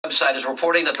website is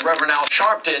reporting that the Reverend Al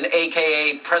Sharpton,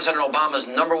 a.k.a. President Obama's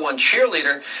 #1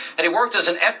 cheerleader, and he worked as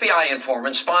an FBI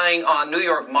informant spying on New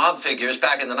York mob figures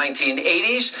back in the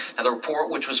 1980s. And the report,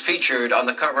 which was featured on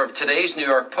the cover of today's New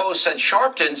York Post, said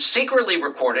Sharpton secretly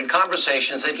recorded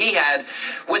conversations that he had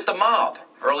with the mob.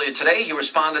 Earlier today, he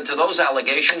responded to those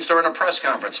allegations during a press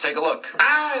conference. Take a look.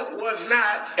 I was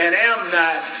not and am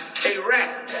not a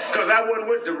rat, because I wasn't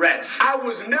with the rats. I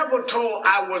was never told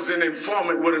I was an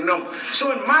informant with a number.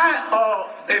 So in my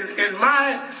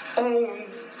own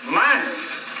mind,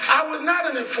 I was not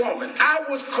an informant. I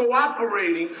was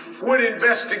cooperating with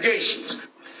investigations.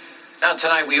 Now,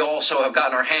 tonight, we also have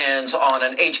gotten our hands on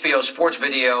an HBO Sports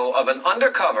video of an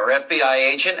undercover FBI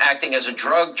agent acting as a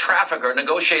drug trafficker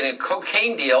negotiating a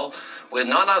cocaine deal with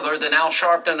none other than Al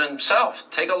Sharpton himself.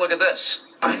 Take a look at this.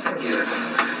 I can get a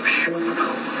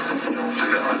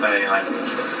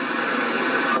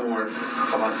for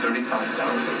about $35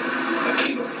 a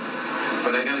kilo.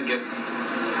 But I gotta get,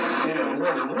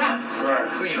 more than one. Right.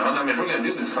 So, I mean, we're gonna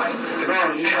do this thing.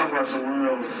 No, you talking about some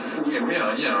real,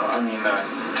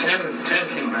 10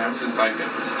 kilograms is like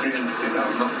it's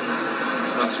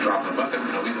 $350,000. Let's drop the bucket. We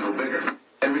can go bigger.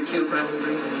 Every kilogram we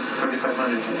bring in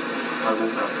 3,500. How's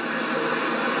this sound?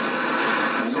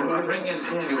 So I bring in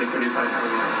 10, you make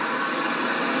 3,500.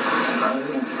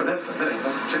 But that's the thing.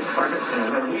 That's the chicken market.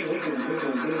 He can.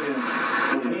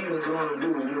 What he's going to do,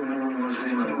 he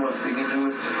can do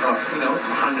it,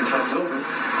 100 times over.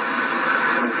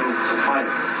 With supply.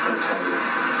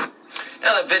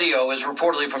 Now, that video is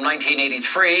reportedly from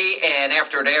 1983, and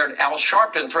after it aired, Al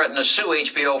Sharpton threatened to sue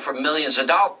HBO for millions of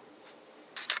dollars.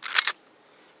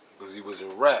 Because he was a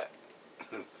rat.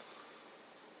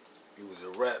 He was a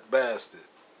rat bastard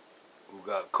who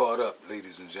got caught up,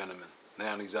 ladies and gentlemen.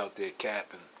 Now he's out there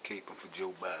caping for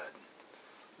Joe Biden.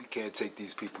 We can't take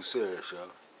these people serious,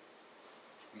 y'all.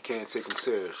 We can't take them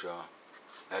serious, y'all.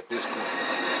 At this point.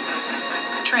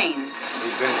 Trains.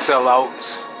 They've been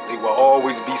sellouts. They will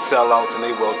always be sellouts, and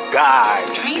they will die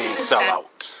being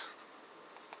sellouts.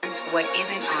 What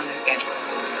isn't on the schedule.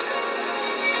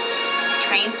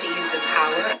 Trains that use the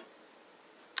power.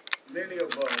 Many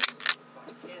of us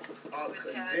are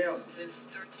condemned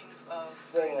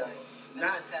for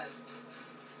not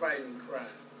fighting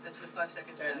crime.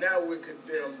 And now we're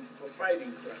condemned for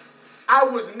fighting crime. I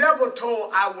was never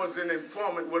told I was an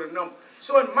informant with a number.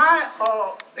 So in my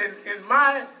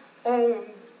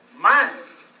own mind,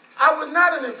 I was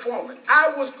not an informant. I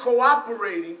was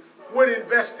cooperating with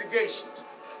investigations.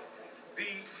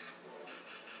 The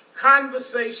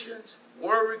conversations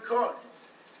were recorded,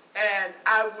 and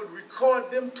I would record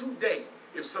them today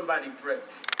if somebody threatened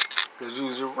me. Because you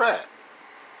was a rat.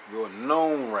 You're a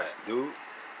known rat, dude.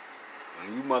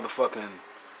 And you motherfucking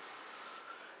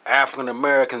African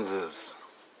Americans is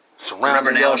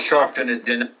surrounding Reverend Al Sharpton is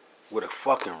with a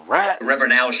fucking rat.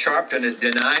 Reverend Al Sharpton is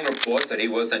denying reports that he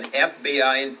was an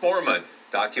FBI informant.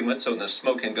 Documents on the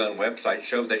Smoking Gun website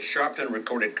show that Sharpton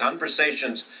recorded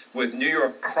conversations with New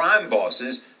York crime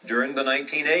bosses during the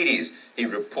 1980s. He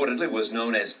reportedly was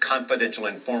known as confidential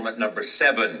informant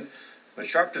 #7. But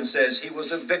Sharpton says he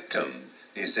was a victim.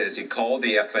 He says he called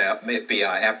the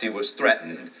FBI after he was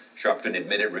threatened. Sharpton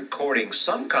admitted recording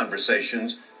some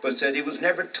conversations, but said he was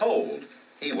never told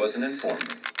he was an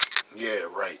informant. Yeah,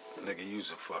 right. Nigga,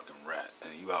 you's a fucking rat.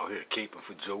 And you out here caping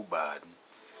for Joe Biden.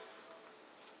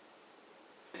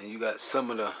 And you got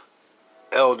some of the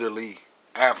elderly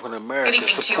African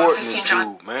Americans supporting this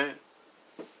dude, man.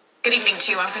 Good evening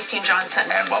to you. I'm Christine Johnson.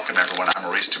 And welcome, everyone. I'm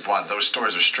Maurice Dubois. Those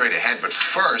stories are straight ahead. But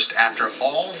first, after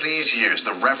all these years,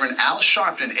 the Reverend Al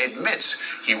Sharpton admits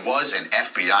he was an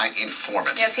FBI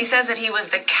informant. Yes, he says that he was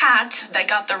the cat that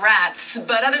got the rats.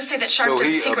 But others say that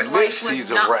Sharpton's secret life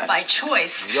was not by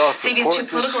choice. CBS 2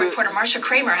 political reporter Marsha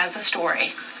Kramer has the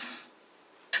story.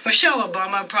 Michelle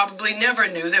Obama probably never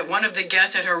knew that one of the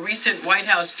guests at her recent White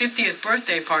House 50th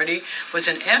birthday party was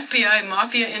an FBI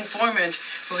mafia informant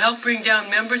who helped bring down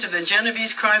members of the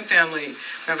Genovese crime family.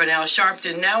 Reverend Al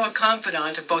Sharpton, now a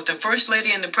confidant of both the First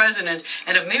Lady and the President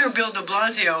and of Mayor Bill de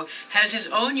Blasio, has his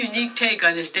own unique take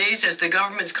on his days as the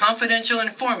government's confidential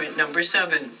informant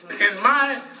 #7. In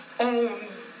my own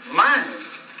mind,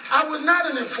 I was not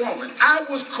an informant. I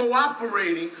was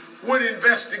cooperating with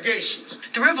investigations.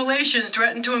 The revelations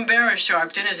threaten to embarrass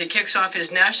Sharpton as he kicks off his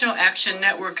National Action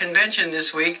Network convention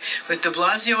this week with de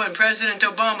Blasio and President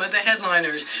Obama the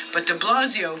headliners. But de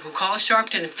Blasio, who calls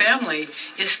Sharpton family,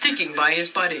 is sticking by his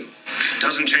buddy.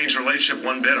 Doesn't change the relationship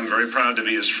one bit. I'm very proud to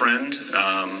be his friend.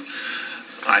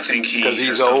 I think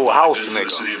he's an old house nigga for the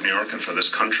city of New York and for this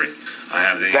country. I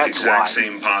have the exact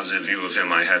same positive view of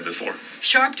him I had before.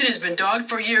 Sharpton has been dogged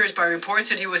for years by reports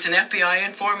that he was an FBI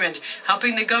informant,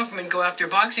 helping the government go after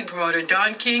boxing promoter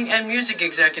Don King and music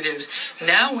executives.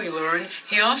 Now we learn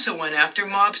he also went after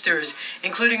mobsters,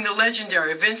 including the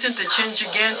legendary Vincent the Chin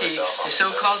Gigante, the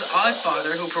so-called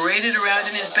oddfather who paraded around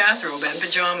in his bathrobe and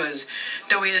pajamas.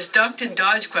 Though he has ducked and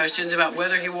dodged questions about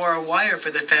whether he wore a wire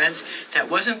for the feds, that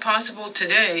wasn't possible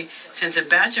today since a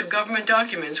batch of government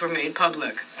documents were made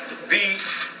public. The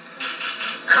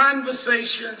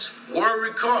conversations were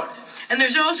recorded. And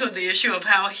there's also the issue of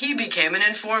how he became an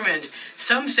informant.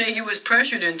 Some say he was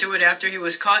pressured into it after he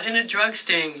was caught in a drug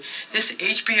sting. This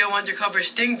HBO undercover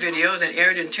sting video that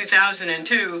aired in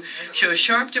 2002 shows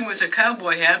Sharpton with a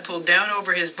cowboy hat pulled down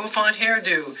over his bouffant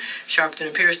hairdo. Sharpton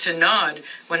appears to nod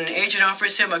when an agent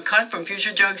offers him a cut from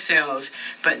future drug sales.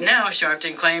 But now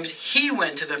Sharpton claims he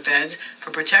went to the feds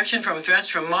for protection from threats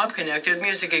from mob-connected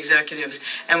music executives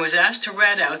and was asked to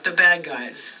rat out the bad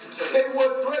guys. They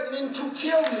were threatening to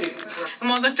kill me. And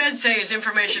while the feds say his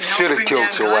information helped bring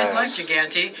down guys like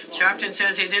Gigante, Sharpton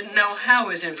says he didn't know how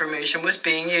his information was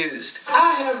being used.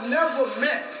 I have never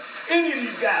met any of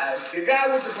these guys. The guy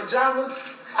with the pajamas,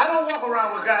 I don't walk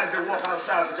around with guys that walk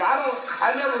outside with pajamas.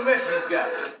 I never met these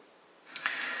guys.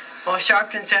 Well,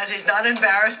 Sharpton says he's not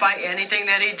embarrassed by anything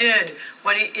that he did.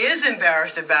 What he is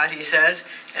embarrassed about, he says,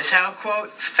 is how,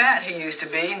 quote, fat he used to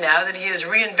be now that he has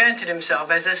reinvented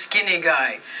himself as a skinny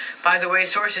guy. By the way,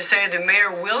 sources say the mayor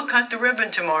will cut the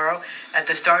ribbon tomorrow at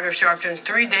the start of Sharpton's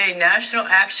 3-day National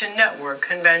Action Network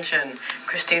convention.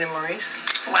 Christina Maurice?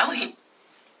 Well, he...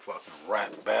 Fucking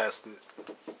rat bastard.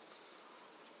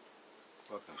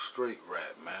 Fucking straight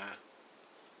rat, man.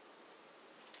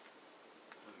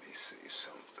 Let me see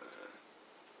something.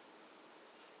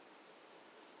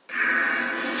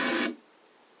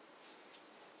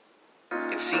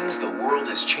 It seems the world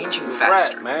is changing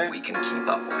faster than we can keep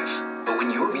up with. But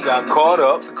when you're behind the caught wheel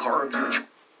up. of the car of your choice,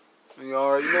 You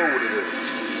already know what it is.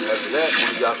 After that, when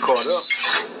you got caught up.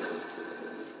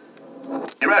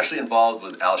 You were actually involved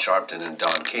with Al Sharpton and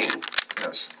Don King.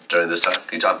 Yes. During this time.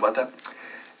 Can you talk about that?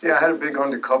 Yeah, I had a big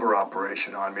undercover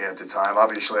operation on me at the time.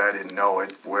 Obviously, I didn't know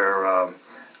it, where an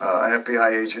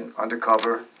FBI agent,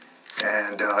 undercover,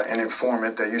 and an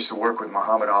informant that used to work with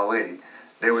Muhammad Ali,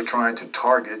 they were trying to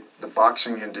target the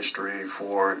boxing industry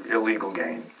for illegal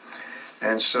gain.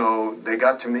 And so they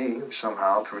got to me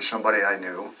somehow through somebody I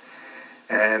knew,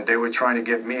 and they were trying to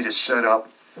get me to set up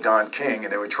Don King,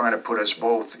 and they were trying to put us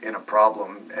both in a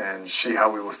problem and see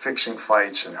how we were fixing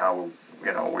fights and how,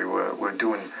 you know, we were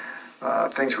doing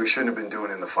things we shouldn't have been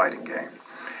doing in the fighting game.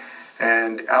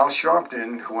 And Al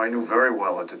Sharpton, who I knew very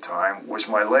well at the time, was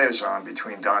my liaison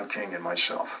between Don King and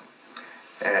myself.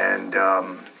 And,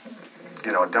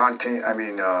 you know, Al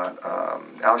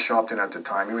Sharpton at the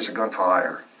time, he was a gun for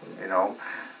hire, you know.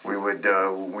 We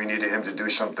needed him to do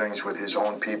some things with his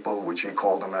own people, which he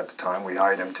called them at the time. We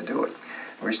hired him to do it.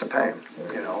 We used to pay him.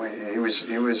 You know, he was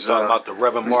talking about the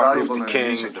Reverend Martin Luther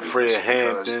Kings, the Fred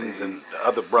Hamptons, and the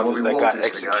other brothers that got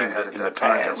executed in the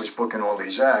past. That was booking all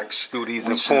these acts. Through these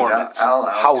informants,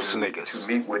 house niggas. To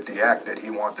meet with the act that he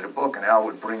wanted to book, and Al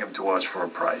would bring him to us for a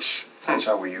price. That's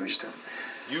how we used him.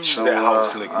 Use that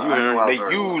house nigga. You heard they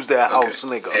used that house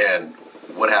nigga. And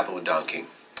what happened with Don King?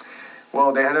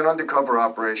 Well, they had an undercover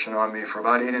operation on me for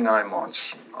about 8 or 9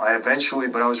 months.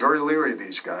 But I was very leery of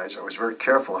these guys. I was very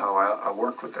careful how I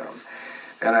worked with them.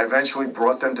 And I eventually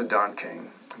brought them to Don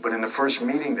King. But in the first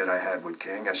meeting that I had with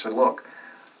King, I said, look,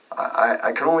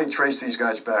 I can only trace these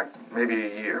guys back maybe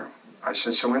a year. I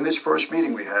said, so in this first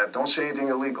meeting we have, don't say anything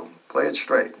illegal. Play it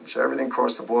straight. So everything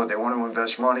across the board. They want to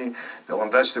invest money. They'll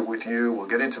invest it with you. We'll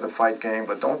get into the fight game.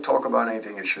 But don't talk about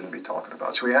anything you shouldn't be talking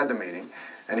about. So we had the meeting.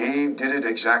 And he did it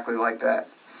exactly like that.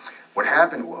 What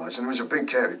happened was, and it was a big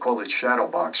case, we called it shadow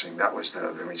boxing. That was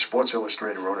Sports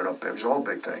Illustrated wrote it up there. It was a whole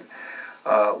big thing.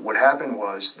 What happened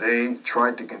was they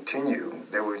tried to continue.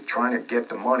 They were trying to get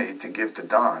the money to give to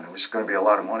Don. It was going to be a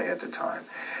lot of money at the time.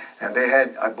 And they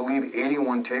had, I believe,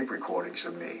 81 tape recordings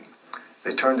of me.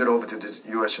 They turned it over to the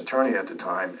U.S. attorney at the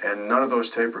time, and none of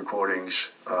those tape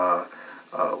recordings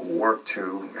worked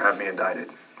to have me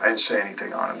indicted. I didn't say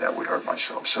anything on them that would hurt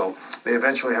myself. So they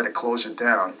eventually had to close it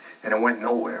down, and it went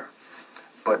nowhere.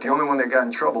 But the only one that got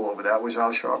in trouble over that was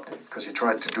Al Sharpton, because he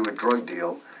tried to do a drug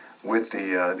deal with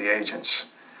the agents.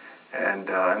 And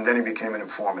then he became an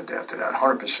informant after that,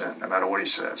 100%, no matter what he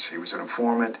says. He was an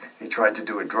informant. He tried to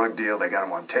do a drug deal. They got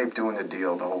him on tape doing the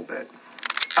deal, the whole bit.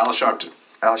 Al Sharpton.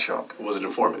 Al Sharpton. Was an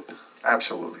informant?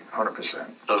 Absolutely,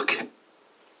 100%. Okay.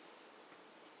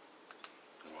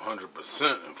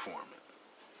 100% informant.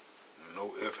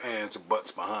 No ifs, ands, or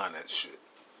buts behind that shit.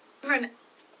 That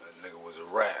nigga was a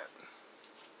rat.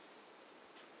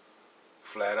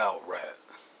 Flat out rat.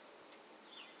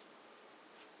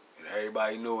 And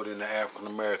everybody know it in the African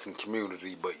American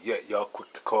community, but yet y'all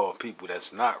quick to call people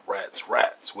that's not rats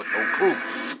rats with no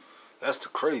proof. That's the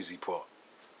crazy part.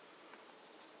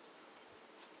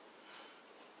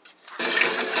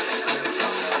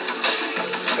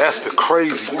 That's the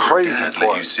crazy part.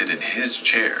 Let you sit in his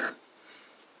chair.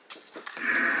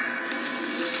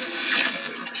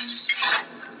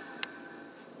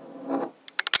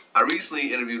 I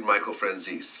recently interviewed Michael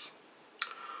Franzese,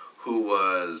 who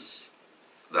was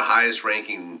the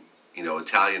highest-ranking,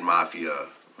 Italian mafia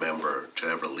member to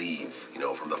ever leave,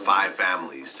 from the 5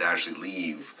 families to actually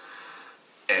leave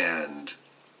and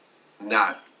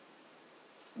not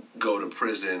go to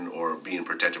prison or be in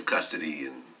protective custody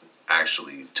and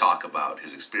actually talk about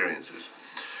his experiences.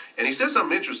 And he said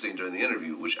something interesting during the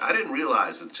interview, which I didn't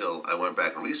realize until I went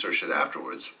back and researched it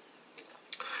afterwards.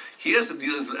 He has some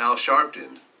dealings with Al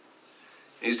Sharpton.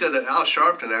 And he said that Al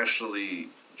Sharpton actually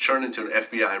turned into an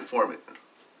FBI informant.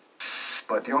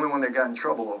 But the only one that got in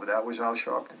trouble over that was Al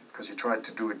Sharpton, because he tried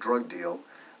to do a drug deal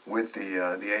with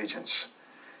the agents.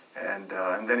 And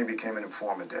then he became an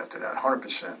informant after that,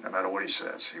 100%, no matter what he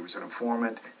says. He was an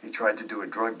informant. He tried to do a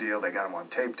drug deal. They got him on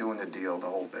tape doing the deal, the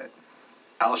whole bit.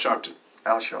 Al Sharpton?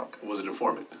 Al Sharpton. Was an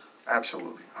informant?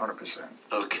 Absolutely, 100%.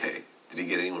 Okay. Did he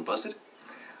get anyone busted?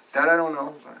 That I don't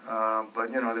know,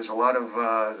 but there's a lot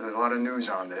of news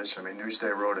on this. I mean,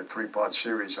 Newsday wrote a 3-part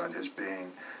series on his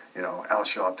being, Al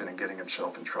Sharpton and getting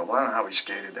himself in trouble. I don't know how he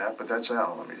skated that, but that's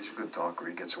Al. I mean, he's a good talker.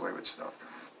 He gets away with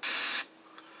stuff.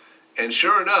 And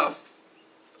sure enough,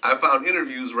 I found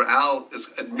interviews where Al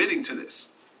is admitting to this.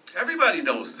 Everybody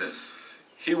knows this.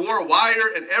 He wore a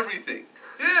wire and everything.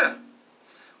 Yeah,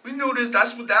 we knew this.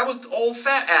 That was old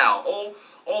fat Al,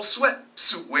 old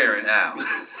sweatsuit wearing Al.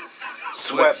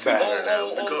 Sweatsuit.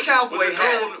 Old cowboy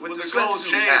hat with the gold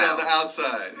sweatsuit chain on the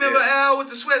outside. Remember Al with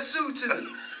the sweatsuits and the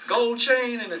gold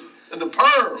chain and the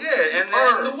perm. Yeah, and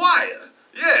the wire.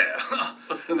 Yeah.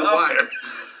 And the wire.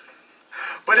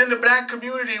 But in the black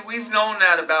community, we've known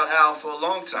that about Al for a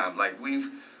long time. Like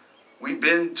we've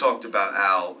been talked about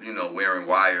Al, wearing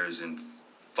wires and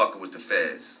fucking with the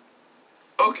feds.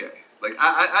 Okay, like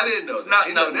I didn't know. It's not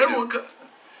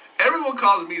everyone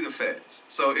calls me the feds.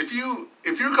 So if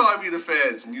you're calling me the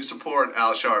feds and you support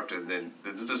Al Sharpton, then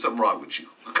there's something wrong with you.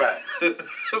 Facts.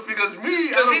 Because I don't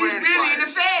he's wear any really wires.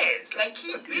 the feds. Like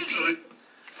he really.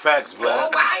 Facts, Vlad. Oh,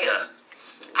 wire.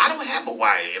 I don't have a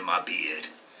wire in my beard,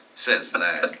 says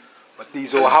Vlad. But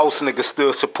these old house niggas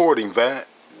still supporting Vlad.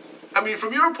 I mean,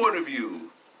 from your point of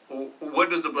view, what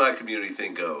does the black community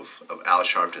think of Al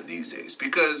Sharpton these days?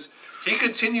 Because he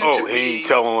continued to be, he ain't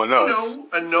telling us.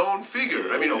 A known figure.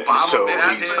 I mean, Obama. So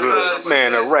he's good.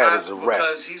 Man, a rat is a rat.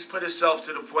 Because he's put himself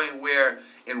to the point where,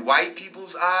 in white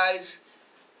people's eyes,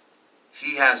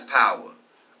 he has power.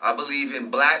 I believe in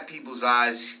black people's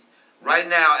eyes, right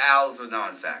now, Al's a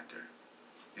non-factor.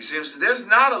 You see what I'm saying? There's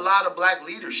not a lot of black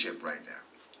leadership right now.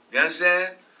 You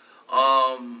understand?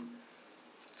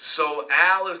 So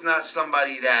Al is not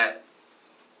somebody that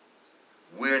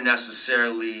we're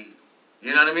necessarily,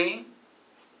 you know what I mean,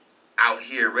 out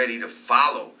here ready to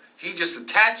follow. He just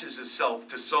attaches himself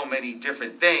to so many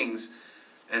different things,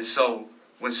 and so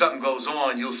when something goes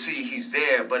on, you'll see he's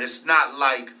there. But it's not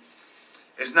like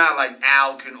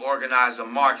Al can organize a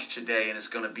march today and it's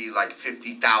going to be like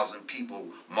 50,000 people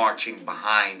marching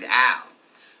behind Al.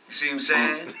 You see what I'm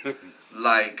saying?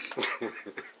 Like,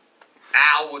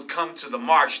 Al would come to the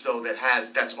march, though,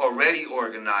 that's already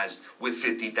organized with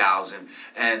 50,000.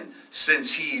 And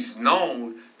since he's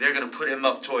known, they're going to put him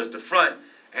up towards the front.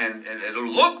 And it'll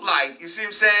look like, you see what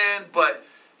I'm saying? But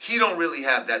he don't really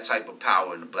have that type of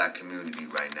power in the black community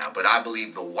right now. But I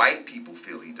believe the white people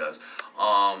feel he does.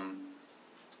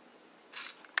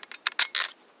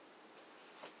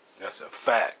 That's a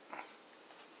fact.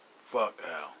 Fuck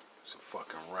Al. He's a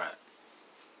fucking rat.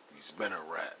 He's been a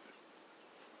rat.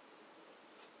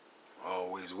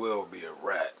 Always will be a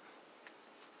rat.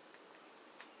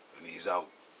 And he's out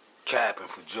capping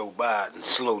for Joe Biden,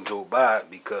 slow Joe Biden,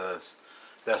 because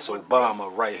that's Obama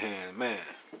right-hand man.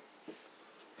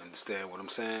 Understand what I'm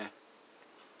saying?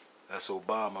 That's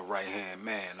Obama right-hand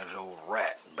man, that old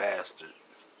rat bastard.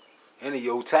 Any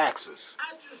old taxes.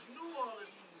 I just knew all of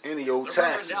these. Any old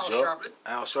taxes, yo.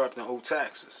 Al Sharpton old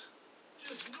taxes.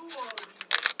 Just knew all of these.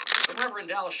 The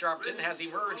Reverend Al Sharpton has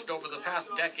emerged over the past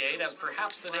decade as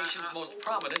perhaps the nation's most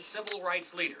prominent civil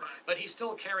rights leader, but he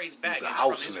still carries baggage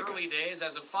from his early days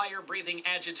as a fire-breathing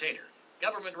agitator.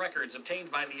 Government records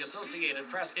obtained by the Associated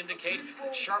Press indicate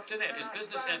that Sharpton and his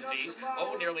business entities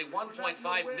owe nearly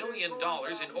 $1.5 million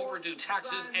in overdue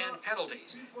taxes and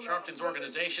penalties. Sharpton's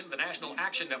organization, the National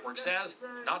Action Network, says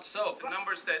not so. The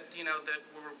numbers that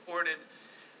were reported,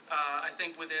 I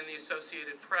think within the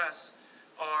Associated Press,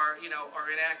 are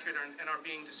inaccurate and are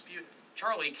being disputed.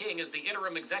 Charlie King is the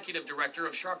interim executive director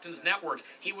of Sharpton's network.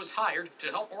 He was hired to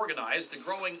help organize the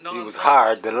growing non. He was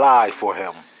hired to lie for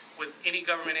him. With any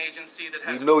government agency that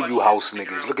has you know you house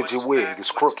niggas. Look at your wig.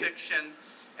 It's crooked. Fiction,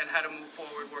 and how to move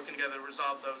forward, working together to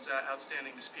resolve those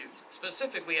outstanding disputes.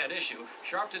 Specifically at issue,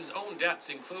 Sharpton's own debts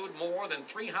include more than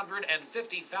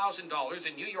 $350,000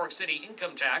 in New York City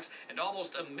income tax and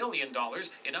almost $1 million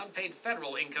in unpaid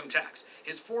federal income tax.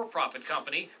 His for-profit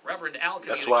company, Reverend Al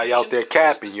Communications, that's why you out there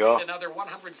capping, y'all. Another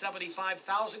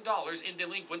 $175,000 in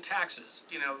delinquent taxes.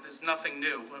 There's nothing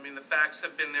new. I mean, the facts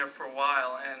have been there for a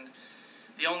while, and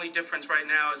the only difference right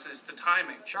now is the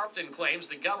timing. Sharpton claims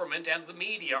the government and the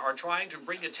media are trying to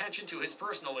bring attention to his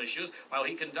personal issues while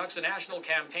he conducts a national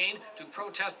campaign to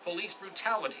protest police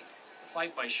brutality. The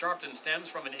fight by Sharpton stems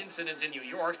from an incident in New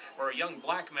York where a young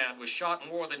black man was shot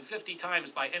more than 50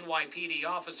 times by NYPD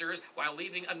officers while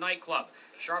leaving a nightclub.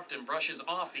 Sharpton brushes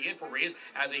off the inquiries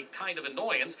as a kind of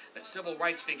annoyance that civil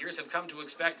rights figures have come to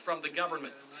expect from the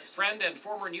government. Friend and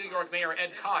former New York Mayor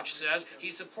Ed Koch says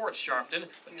he supports Sharpton,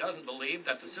 but doesn't believe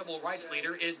that the civil rights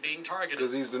leader is being targeted.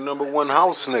 Because he's the #1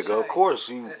 house nigga, of course.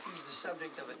 If he's the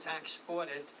subject of a tax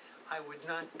audit, I would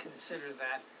not consider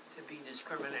that to be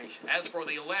discrimination. As for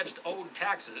the alleged owed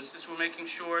taxes, we're making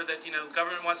sure that, the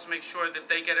government wants to make sure that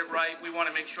they get it right. We want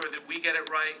to make sure that we get it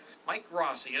right. Mike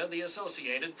Garcia, the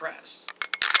Associated Press.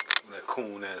 That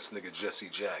coon-ass nigga Jesse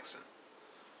Jackson.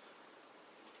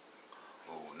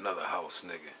 Oh, another house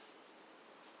nigga.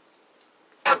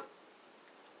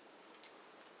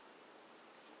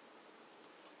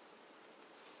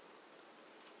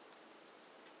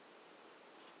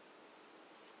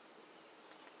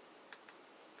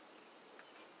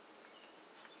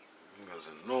 He was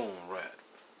a known rat.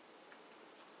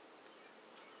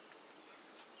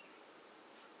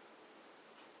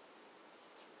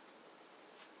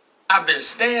 I've been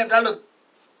stabbed. I look.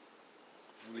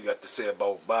 We got to say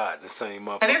about Biden, the same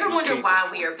up. Have you ever wondered why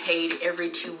we are paid every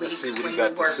 2 weeks when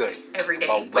you work every day?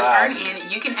 With EarnIn,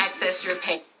 you can access your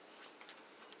pay.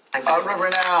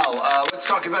 Reverend Al, let's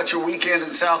talk about your weekend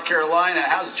in South Carolina.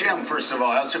 How's Jim, first of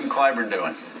all? How's Jim Clyburn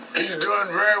doing? He's doing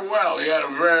very well. He had a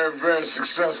very, very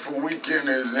successful weekend.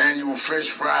 His annual fish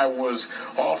fry was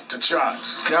off the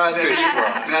charts. Now,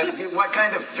 what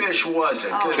kind of fish was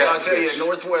it? Because I'll tell you, in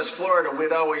Northwest Florida,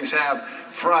 we'd always have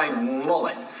fried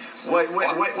mullet. What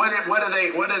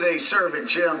do they serve at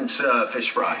Jim's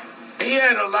fish fry? He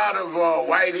had a lot of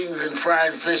whitings and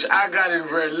fried fish. I got in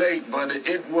very late, but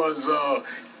it was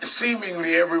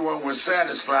seemingly everyone was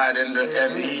satisfied, and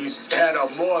he had a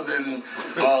more than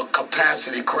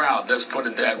capacity crowd. Let's put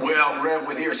it that way. Well, Rev,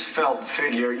 with your svelte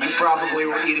figure, you probably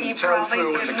were eating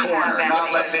tofu in the corner,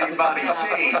 not letting anybody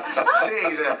see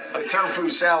the tofu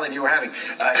salad you were having.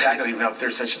 I don't even know if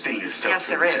there's such a thing as tofu salad. Yes,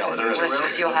 there is. It's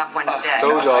delicious. You'll have one today.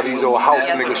 Told y'all these old house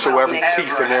niggas show every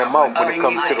teeth in their mouth when it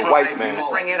comes to the white man.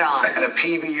 Bring it on. And a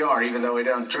PBR, even though we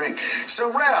don't drink.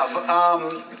 So, Rev,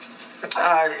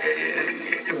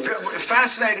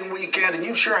 fascinating weekend, and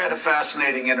you sure had a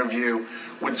fascinating interview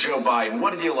with Joe Biden.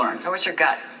 What did you learn? What's your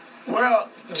gut? Well,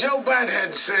 Joe Biden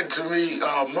had said to me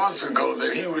months ago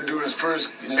that he would do his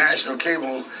first national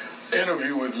cable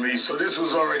interview with me, so this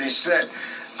was already set.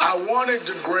 I wanted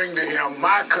to bring to him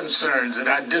my concerns that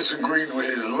I disagreed with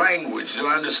his language.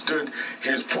 I understood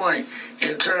his point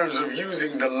in terms of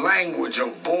using the language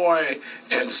of boy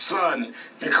and son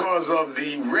because of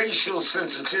the racial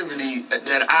sensitivity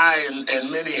that I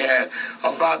and many had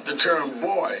about the term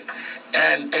boy,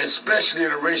 and especially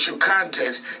in a racial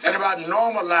context, and about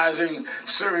normalizing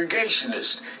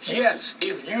segregationists. Yes,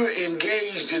 if you're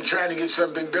engaged in trying to get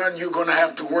something done, you're going to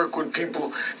have to work with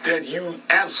people that you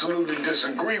absolutely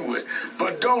disagree with,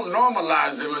 but don't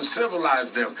normalize them and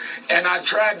civilize them. And I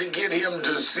tried to get him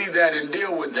to see that and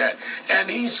deal with that. And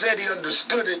he said he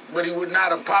understood it, but he would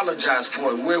not apologize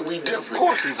for it, where we differ. Of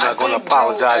course he's not going to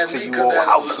apologize to you, old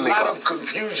house nigga. A lot of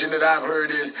confusion that I've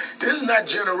heard is, this is not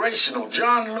generational.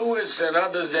 John Lewis and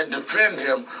others that defend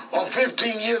him are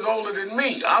 15 years older than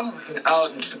me.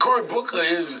 Cory Booker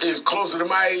is closer to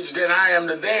my age than I am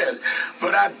to theirs.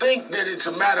 But I think that it's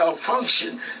a matter of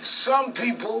function. Some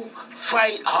people fight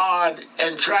fight hard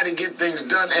and try to get things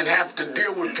done and have to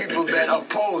deal with people that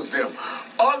oppose them.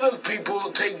 Other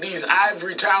people take these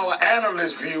ivory tower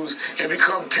analyst views and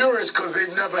become purists because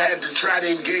they've never had to try to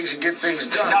engage and get things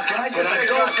done. Now, can I just say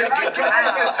something?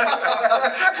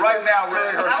 Right now,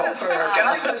 really hurtful. Can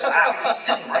I just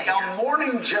say, now,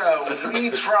 Morning Joe, we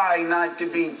try not to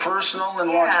be personal and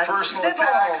launch personal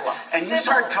attacks. And you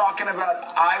start talking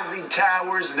about ivory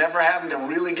towers, never having to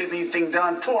really get anything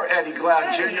done. Poor Eddie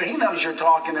Glaude Jr., he knows you're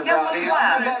talking about him.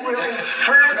 And that really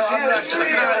hurts his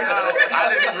feelings.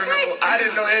 I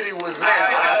didn't know Eddie was there.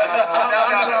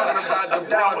 I'm talking about the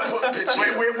broad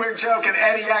picture. We're joking.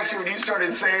 Eddie, actually, when you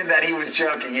started saying that he was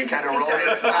joking, you kind of rolled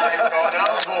his eyes going,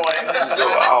 oh boy. These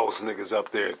little house niggas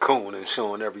up there cooning,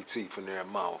 showing every teeth in their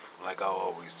mouth, like I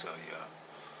always tell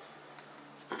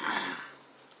y'all.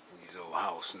 These old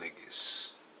house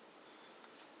niggas.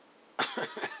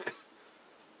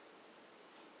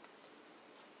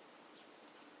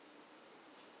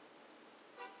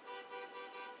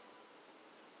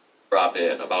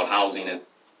 Op-ed about housing and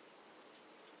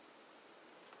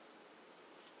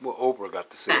what Oprah got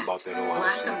to say about that old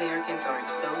house? Black Americans are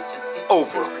exposed to 56%.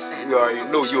 Oprah, you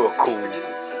already know you're a coon.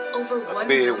 Over 1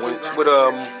 million million wench. Black What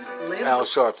Americans live. Al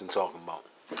Sharpton talking about?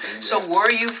 So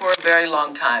were you for a very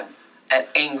long time an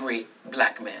angry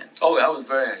black man? Oh, I was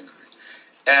very angry.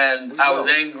 And I was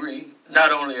angry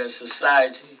not only at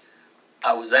society,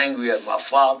 I was angry at my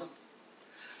father.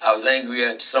 I was angry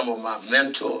at some of my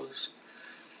mentors.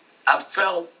 I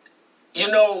felt, you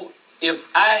know,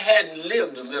 if I hadn't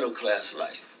lived a middle-class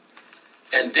life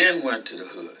and then went to the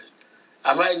hood,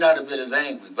 I might not have been as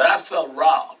angry, but I felt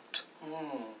robbed.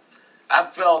 I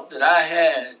felt that I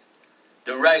had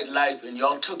the right life and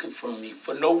y'all took it from me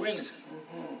for no reason.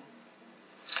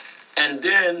 And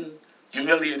then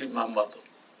humiliated my mother.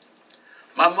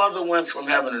 My mother went from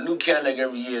having a new Cadillac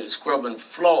every year to scrubbing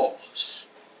floors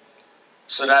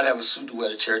so that I'd have a suit to wear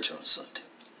to church on Sunday.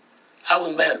 I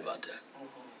was mad about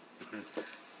that.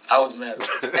 I was mad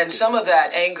about that. And some of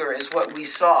that anger is what we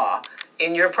saw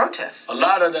in your protest. A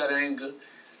lot of that anger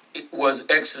was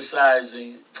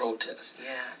exercising protest.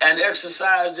 And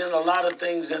exercised in a lot of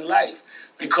things in life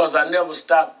because I never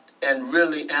stopped and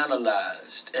really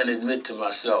analyzed and admit to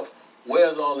myself,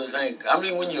 where's all this anger? I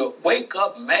mean, when you wake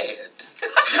up mad,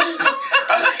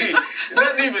 I mean,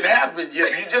 nothing even happened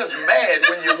yet. You're just mad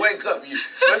when you wake up. You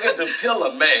look at the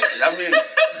pillow mad. I mean,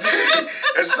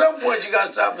 at some point you got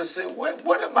to stop and say,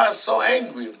 what am I so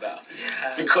angry about?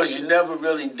 Because you never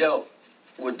really dealt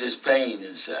with this pain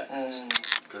inside.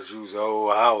 Because you was an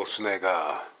old house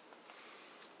nigga.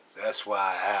 That's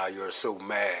why, Al, you're so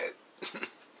mad.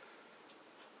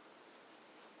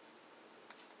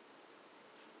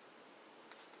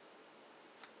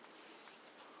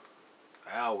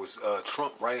 Al was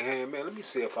Trump right-hand man. Let me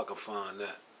see if I can find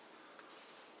that.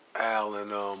 Al and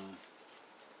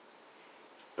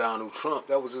Donald Trump,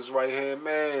 that was his right-hand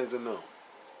mans and them.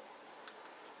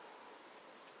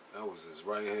 That was his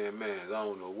right-hand mans. I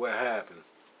don't know what happened,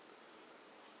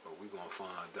 but we gonna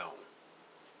find out.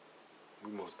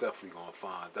 We most definitely gonna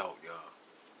find out,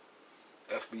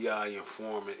 y'all. FBI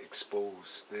informant exposed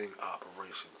sting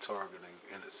operation targeting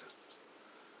innocents.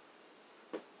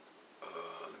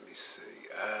 Let me see.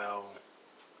 Al.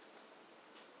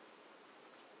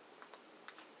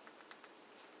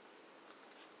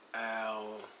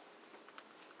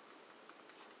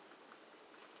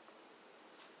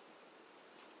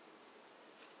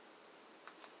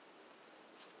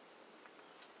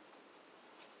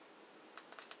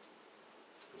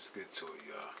 Let's get to it,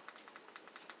 y'all.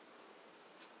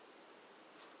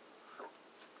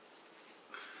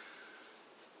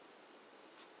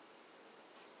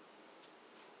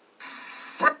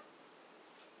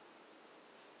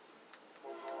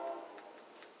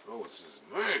 Oh, it's his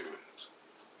man.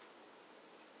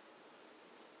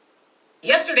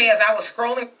 Yesterday, as I was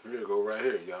scrolling. We're gonna go right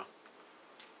here, y'all.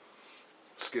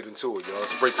 Let's get into it, y'all.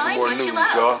 Let's break some more news,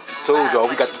 y'all. Told y'all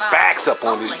we got the facts up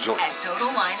on this joint. At Total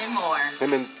Wine and More.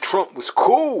 Him and Trump was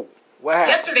cool. What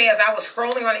happened? Yesterday, as I was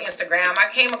scrolling on Instagram, I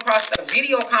came across a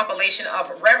video compilation of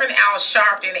Reverend Al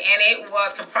Sharpton, and it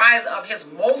was comprised of his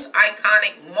most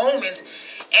iconic moments.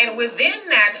 And within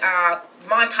that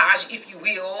montage, if you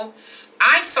will,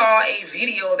 I saw a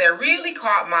video that really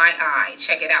caught my eye.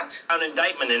 Check it out. An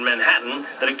indictment in Manhattan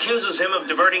that accuses him of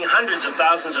diverting hundreds of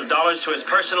thousands of dollars to his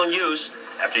personal use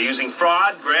after using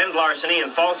fraud, grand larceny,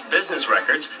 and false business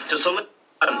records to solicit.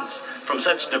 funds from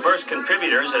such diverse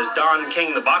contributors as Don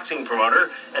King, the boxing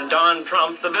promoter, and Don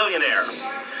Trump, the billionaire.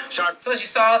 So as you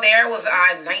saw there was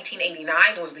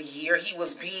 1989 was the year he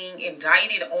was being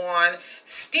indicted on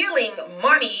stealing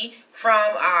money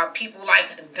from people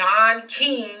like Don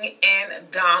King and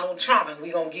Donald Trump. And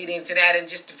we're going to get into that in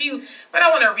just a few. But I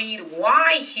want to read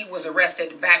why he was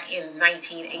arrested back in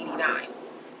 1989.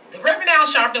 The Reverend Al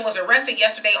Sharpton was arrested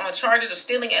yesterday on charges of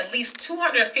stealing at least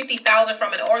 $250,000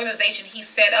 from an organization he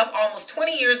set up almost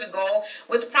 20 years ago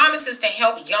with promises to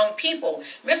help young people.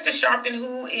 Mr. Sharpton,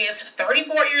 who is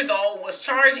 34 years old, was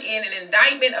charged in an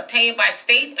indictment obtained by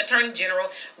State Attorney General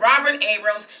Robert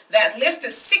Abrams that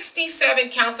listed 67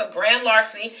 counts of grand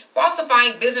larceny,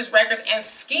 falsifying business records, and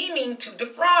scheming to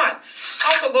defraud.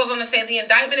 Also goes on to say the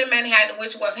indictment in Manhattan,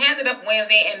 which was handed up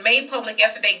Wednesday and made public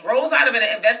yesterday, grows out of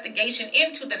an investigation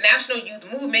into the National Youth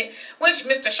Movement, which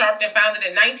Mr. Sharpton founded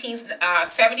in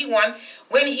 1971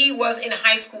 when he was in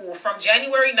high school. From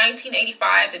January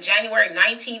 1985 to January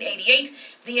 1988,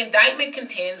 the indictment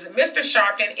contends Mr.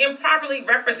 Sharpton improperly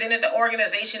represented the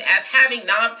organization as having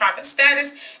nonprofit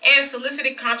status and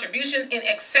solicited contributions in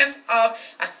excess of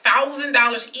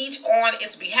 $1,000 each on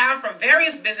its behalf from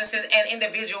various businesses and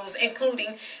individuals,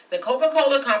 including the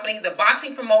Coca-Cola Company, the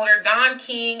boxing promoter Don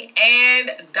King,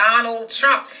 and Donald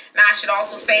Trump. Now, I should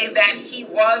also say that he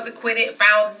was acquitted,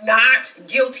 found not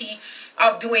guilty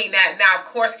of doing that. Now, of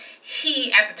course,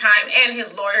 he at the time and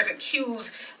his lawyers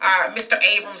accused Mr.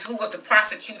 Abrams, who was the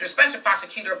prosecutor, special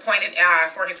prosecutor appointed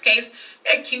for his case,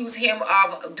 accused him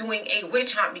of doing a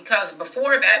witch hunt because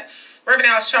before that, Reverend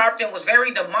Al Sharpton was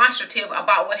very demonstrative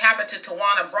about what happened to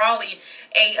Tawana Brawley,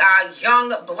 a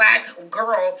young black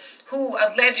girl who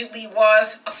allegedly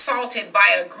was assaulted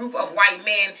by a group of white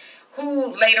men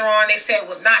who later on they said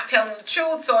was not telling the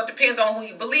truth. So it depends on who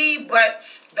you believe, but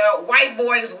the white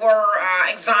boys were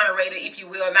exonerated, if you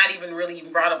will, not even really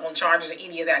brought up on charges or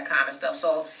any of that kind of stuff.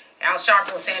 So Al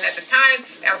Sharpton was saying at the time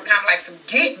that was kind of like some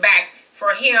get back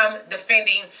for him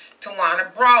defending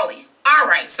Tawana Brawley. All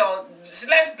right, so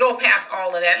let's go past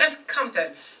all of that. Let's come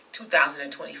to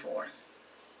 2024.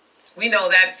 We know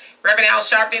that Reverend Al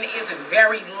Sharpton is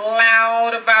very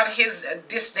loud about his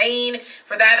disdain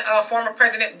for that former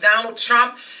President Donald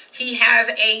Trump. He has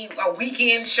a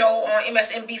weekend show on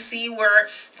MSNBC where,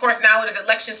 of course, now it is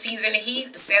election season.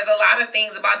 He says a lot of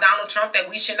things about Donald Trump that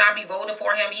we should not be voting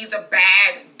for him. He's a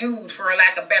bad dude, for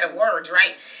lack of better words,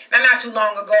 right? Now, not too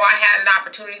long ago, I had an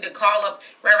opportunity to call up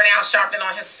Reverend Al Sharpton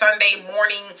on his Sunday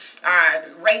morning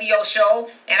radio show,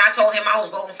 and I told him I was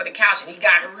voting for the couch, and he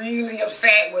got really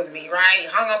upset with me, right?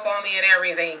 Hung up on me and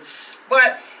everything.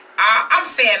 But I'm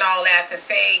saying all that to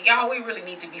say, y'all, we really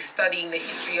need to be studying the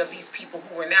history of these people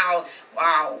who are now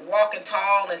walking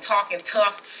tall and talking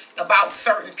tough about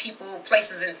certain people,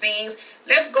 places, and things.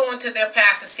 Let's go into their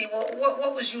past and see, well,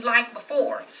 what was you like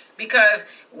before? Because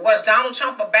was Donald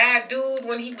Trump a bad dude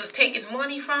when he was taking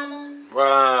money from him?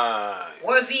 Right.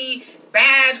 Was he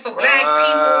bad for black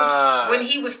people when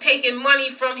he was taking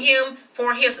money from him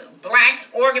for his black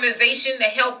organization to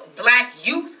help black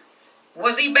youth?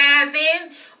 Was he bad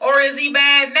then, or is he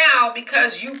bad now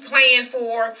because you playing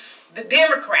for the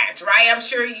Democrats, right? I'm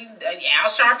sure Al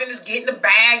Sharpton is getting the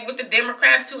bag with the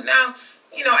Democrats too. Now,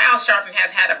 you know, Al Sharpton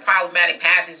has had a problematic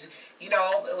past. You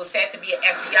know, it was said to be an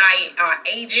FBI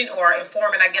agent or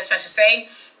informant, I guess I should say.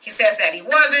 He says that he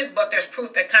wasn't, but there's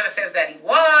proof that kind of says that he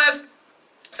was.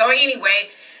 So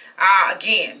anyway,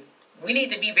 again, we need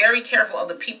to be very careful of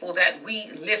the people that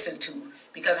we listen to.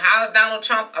 Because how is Donald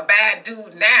Trump a bad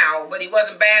dude now, but he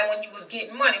wasn't bad when you was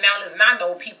getting money? Now, listen, I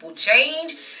know people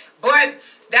change, but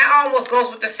that almost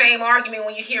goes with the same argument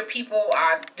when you hear people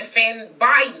defend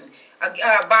Biden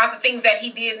about the things that he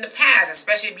did in the past,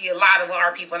 especially be a lot of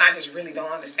our people, and I just really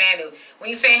don't understand it. When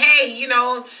you say, hey, you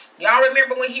know, y'all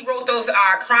remember when he wrote those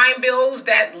crime bills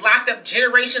that locked up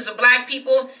generations of black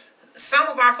people? Some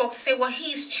of our folks say, well,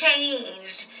 he's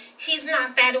changed. He's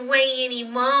not that way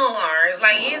anymore. It's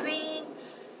like, is he?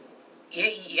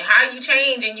 How you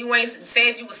change and you ain't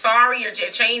said you were sorry or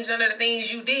changed none of the things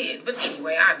you did? But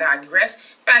anyway, I digress.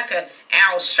 Back to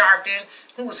Al Sharpton,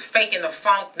 who was faking the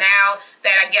funk now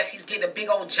that I guess he's getting a big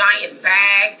old giant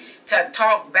bag to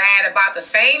talk bad about the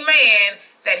same man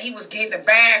that he was getting a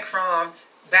bag from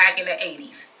back in the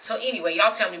 80s. So anyway,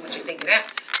 y'all tell me what you think of that.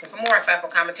 And for more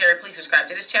insightful commentary, please subscribe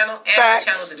to this channel and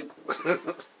Facts. the channel to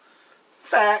do.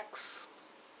 Facts.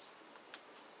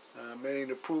 I mean,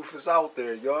 the proof is out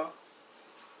there, y'all.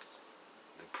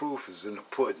 Proof is in the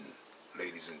pudding,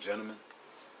 ladies and gentlemen.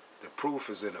 The proof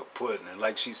is in the pudding. And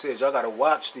like she said, y'all got to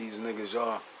watch these niggas,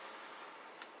 y'all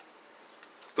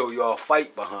throw y'all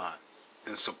fight behind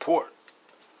and support.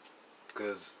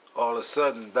 Because all of a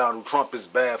sudden Donald Trump is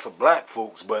bad for black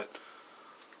folks, but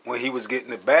when he was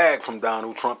getting the bag from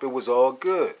Donald Trump, it was all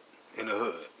good in the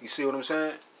hood. You see what I'm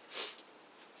saying?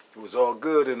 It was all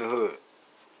good in the hood.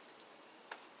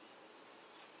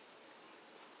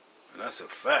 And that's a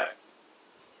fact.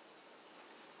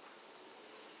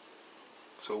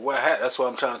 So what happened? That's what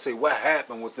I'm trying to say. What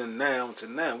happened within now to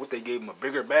now? What, they gave him a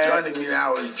bigger bag? Johnny me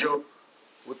now is joke.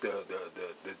 What the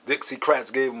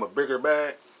Dixiecrats gave him a bigger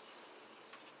bag?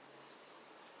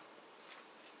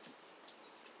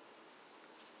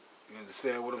 You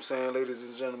understand what I'm saying, ladies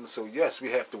and gentlemen? So yes, we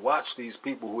have to watch these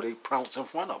people who they prounce in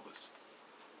front of us.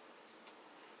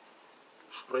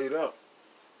 Straight up.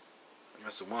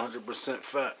 That's a 100%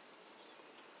 fact.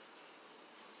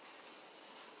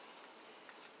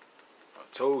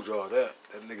 I told y'all that.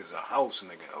 That nigga's a house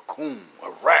nigga, a coon, a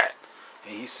rat.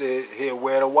 And he said he'll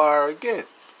wear the wire again.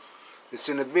 It's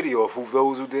in the video. For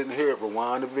those who didn't hear it,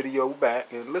 rewind the video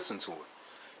back and listen to it.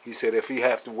 He said if he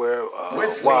have to wear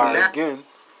a wire again,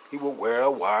 he will wear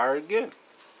a wire again.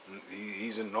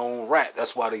 He's a known rat.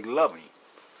 That's why they love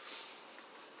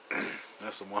him.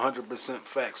 That's a 100%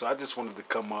 fact. So I just wanted to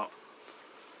come up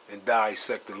and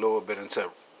dissect a little bit into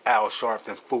Al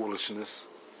Sharpton foolishness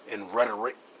and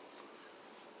rhetoric.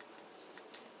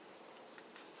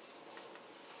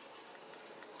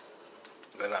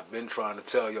 That I've been trying to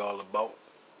tell y'all about.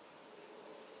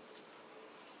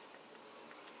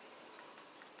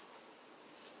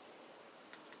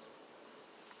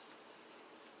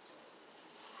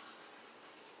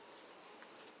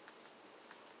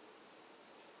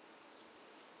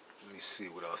 Let me see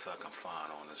what else I can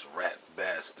find on this rat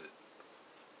bastard.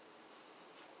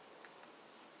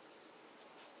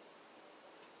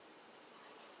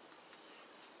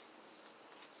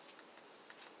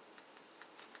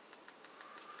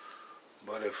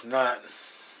 But if not,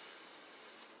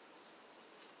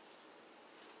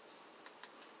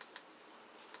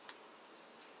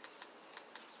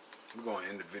 we're going to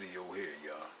end the video here,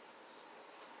 y'all.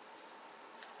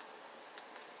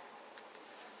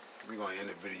 We're going to end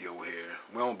the video here.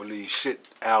 We don't believe shit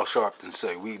Al Sharpton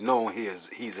say. We know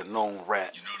he's a known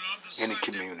rat in the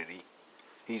community.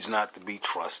 He's not to be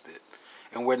trusted.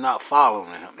 And we're not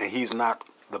following him. And he's not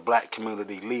the black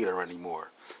community leader anymore.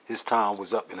 His time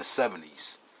was up in the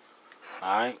 70s.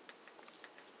 Alright?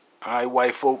 Alright,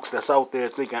 white folks that's out there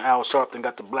thinking Al Sharpton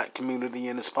got the black community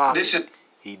in his pocket.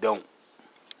 He don't.